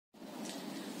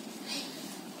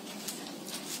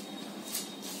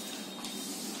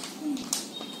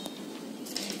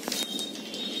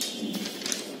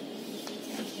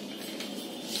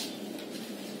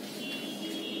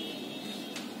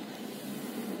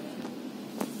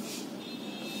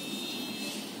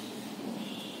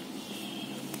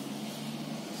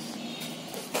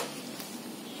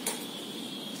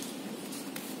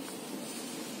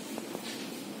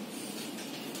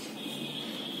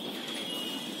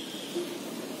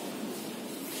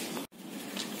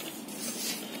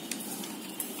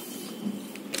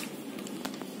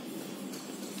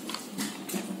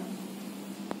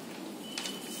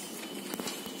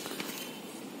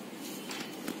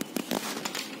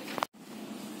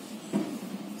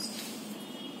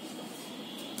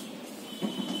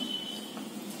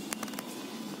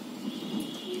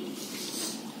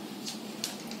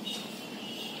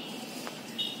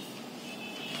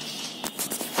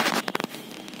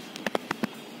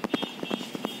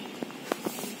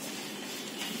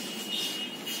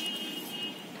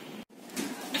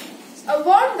A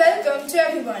warm welcome to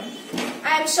everyone.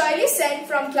 I am Shaili Sen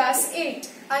from class 8.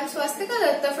 I am Swastika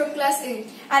Datta from class 8.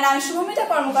 And I am Shubhamita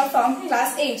Karmakar from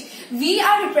class 8. We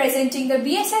are representing the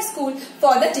BSS school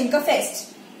for the Tinker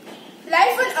Fest.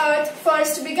 Life on Earth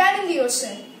first began in the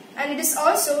ocean, and it is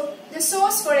also the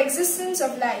source for existence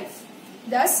of life.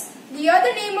 Thus, the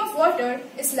other name of water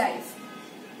is life.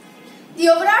 The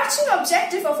overarching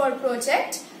objective of our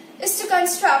project is to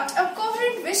construct a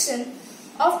coherent vision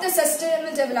of the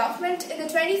sustainable development in the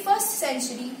 21st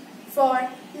century for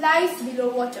life below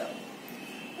water.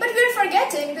 But we are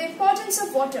forgetting the importance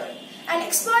of water and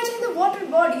exploiting the water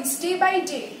bodies day by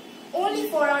day only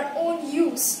for our own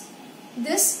use.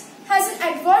 This has an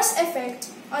adverse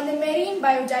effect on the marine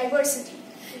biodiversity.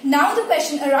 Now the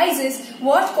question arises,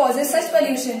 what causes such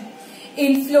pollution?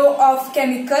 Inflow of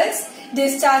chemicals,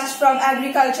 discharge from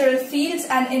agricultural fields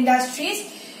and industries,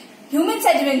 human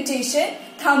sedimentation,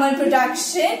 thermal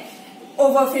production,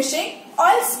 overfishing,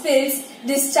 oil spills,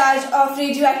 discharge of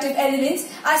radioactive elements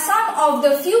are some of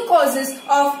the few causes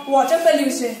of water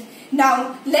pollution.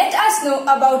 Now, let us know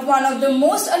about one of the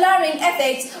most alarming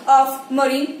effects of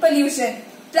marine pollution,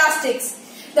 plastics.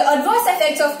 The adverse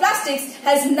effects of plastics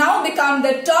has now become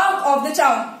the talk of the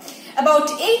town. About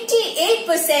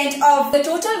 88% of the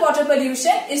total water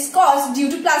pollution is caused due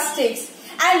to plastics.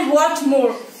 And what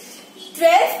more?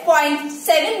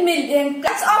 12.7 million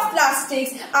tons of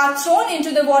plastics are thrown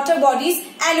into the water bodies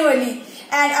annually,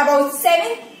 and about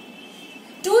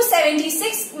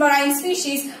 276 marine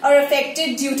species are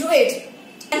affected due to it.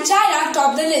 And China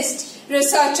topped the list.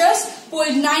 Researchers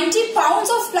pulled 90 pounds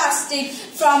of plastic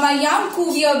from a young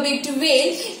cuvierbeaked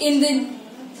whale in the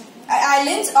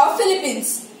islands of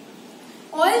Philippines.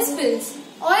 Oil spills.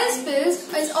 Oil spills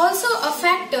is also a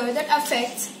factor that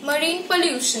affects marine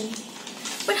pollution.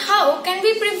 But how can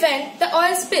we prevent the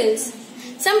oil spills?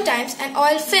 Sometimes an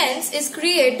oil fence is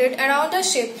created around a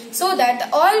ship so that the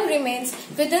oil remains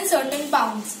within certain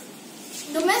bounds.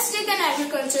 Domestic and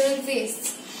agricultural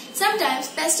wastes. Sometimes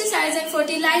pesticides and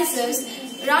fertilizers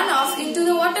run off into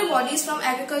the water bodies from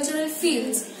agricultural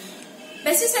fields.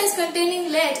 Pesticides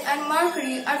containing lead and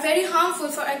mercury are very harmful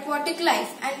for aquatic life,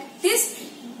 and this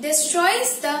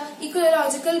destroys the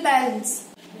ecological balance.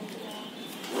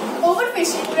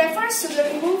 Overfishing refers to the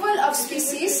removal of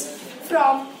species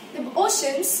from the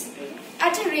oceans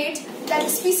at a rate that the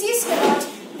species cannot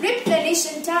replenish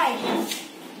in time.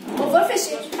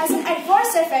 Overfishing has an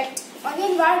adverse effect on the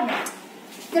environment.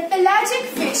 The pelagic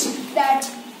fish that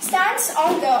stands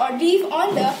on the or live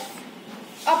on the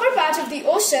upper part of the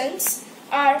oceans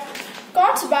are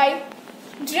caught by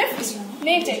drift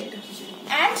netting,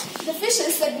 and the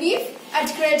fishes that live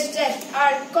at great depth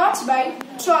are caught by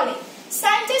trawling.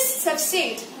 Scientists have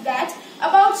said that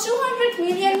about 200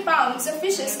 million pounds of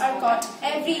fishes are caught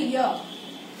every year.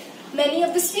 Many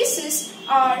of the species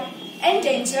are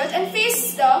endangered and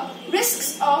face the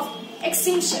risks of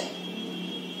extinction.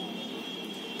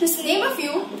 To name a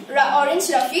few, orange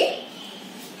ruffy,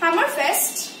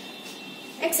 hammerfest,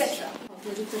 etc.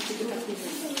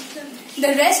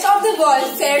 The rest of the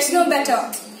world fares no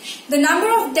better. The number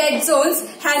of dead zones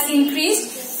has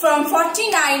increased from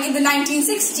 49 in the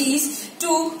 1960s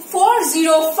to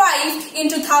 405 in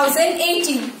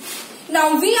 2018.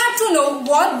 Now we have to know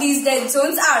what these dead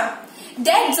zones are.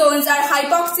 Dead zones are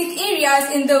hypoxic areas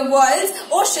in the world's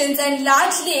oceans and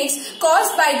large lakes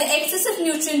caused by the excessive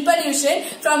nutrient pollution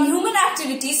from human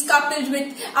activities coupled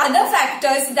with other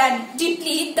factors that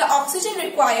deplete the oxygen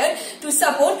required to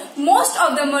support most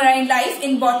of the marine life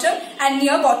in bottom and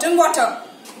near bottom water.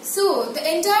 So, the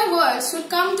entire world should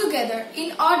come together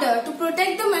in order to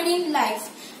protect the marine life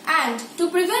and to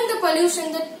prevent the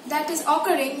pollution that is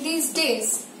occurring these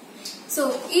days.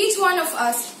 So, each one of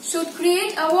us should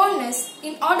create awareness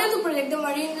in order to protect the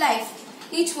marine life.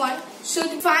 Each one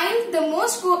should find the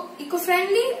most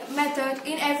eco-friendly method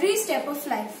in every step of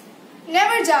life.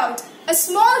 Never doubt, a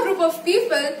small group of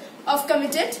people, of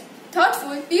committed,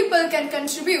 thoughtful people can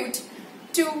contribute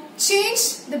to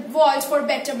change the world for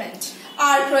betterment.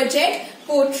 Our project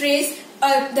portrays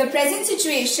the present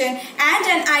situation and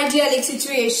an idyllic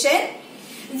situation.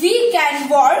 We can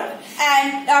work,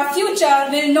 and our future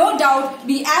will no doubt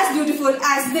be as beautiful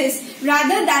as this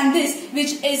rather than this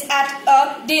which is at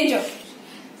a danger.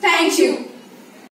 Thank you.